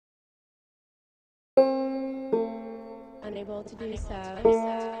Unable to do so.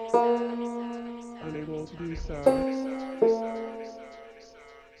 Unable to do so.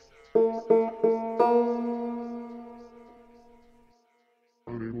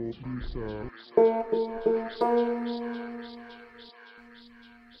 Unable to do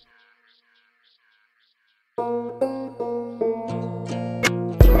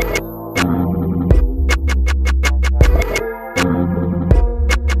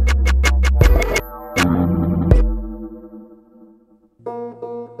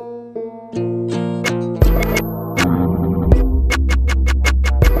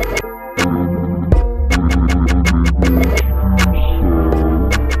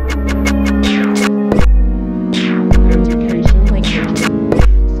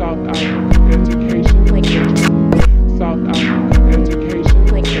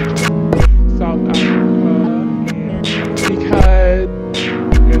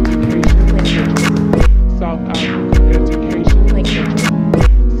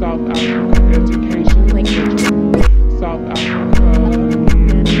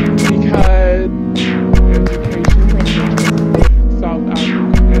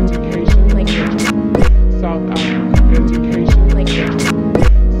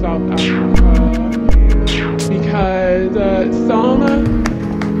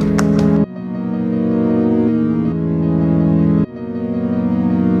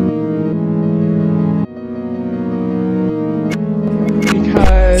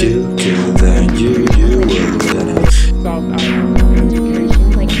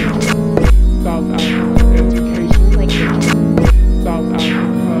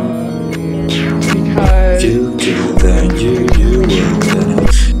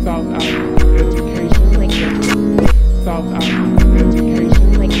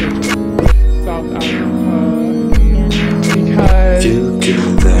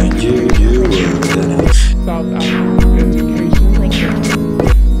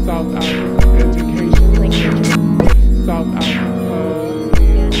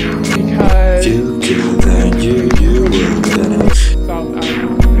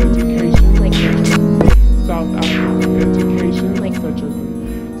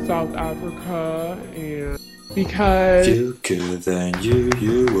South Africa, and because you could, then you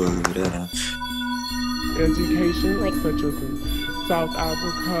would. Education, such as in South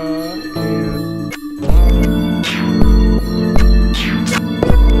Africa, and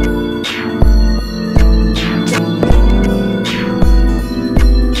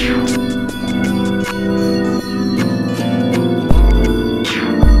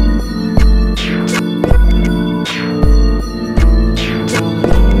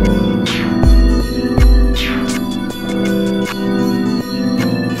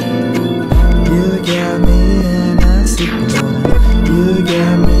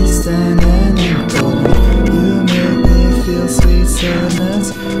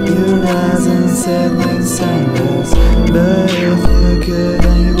your eyes and settling sunrise. But if you could,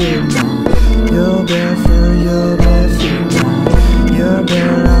 then you would know. You're bare for your bare feet now. Your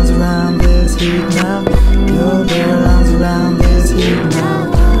bare arms around this heat now. Your bare arms around this heat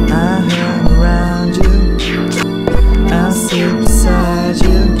now. I hang around you, I sit beside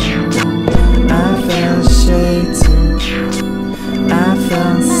you. I felt shade too, I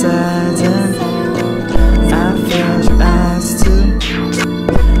felt saddened, I felt your eyes too.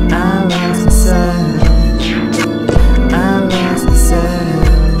 I lost myself, I lost myself,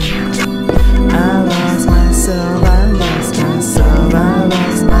 I lost myself, I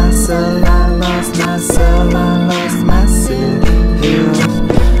lost myself, I lost myself, I lost myself,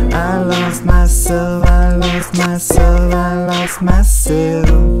 I lost myself, I lost myself, I lost myself, I lost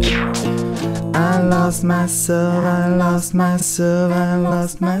myself, I lost myself, I lost myself, I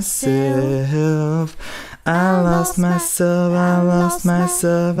lost myself. I lost myself, I lost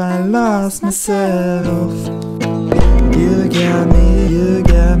myself, I lost myself. You got me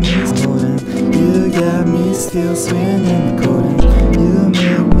scoring. You got me still swinging in the corner. You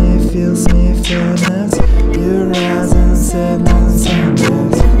make me feel sniff nuts. Your eyes and settling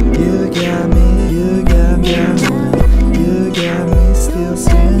sundays. You got me going. You got me still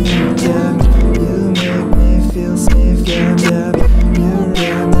swinging in the corner. You make me feel sniff nuts. Your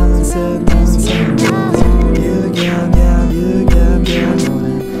eyes and settling sundays. You got me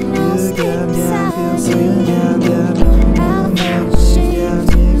going. You got me feel sweet. You got me. You got me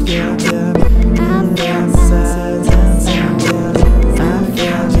feel. You got me. You got sides and some.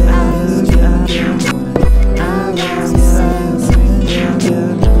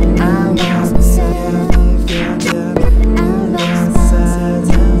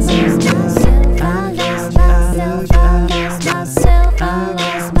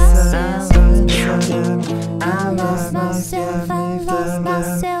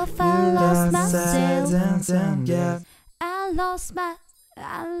 myself, I lost myself. Yeah.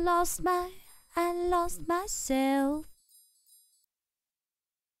 I lost myself.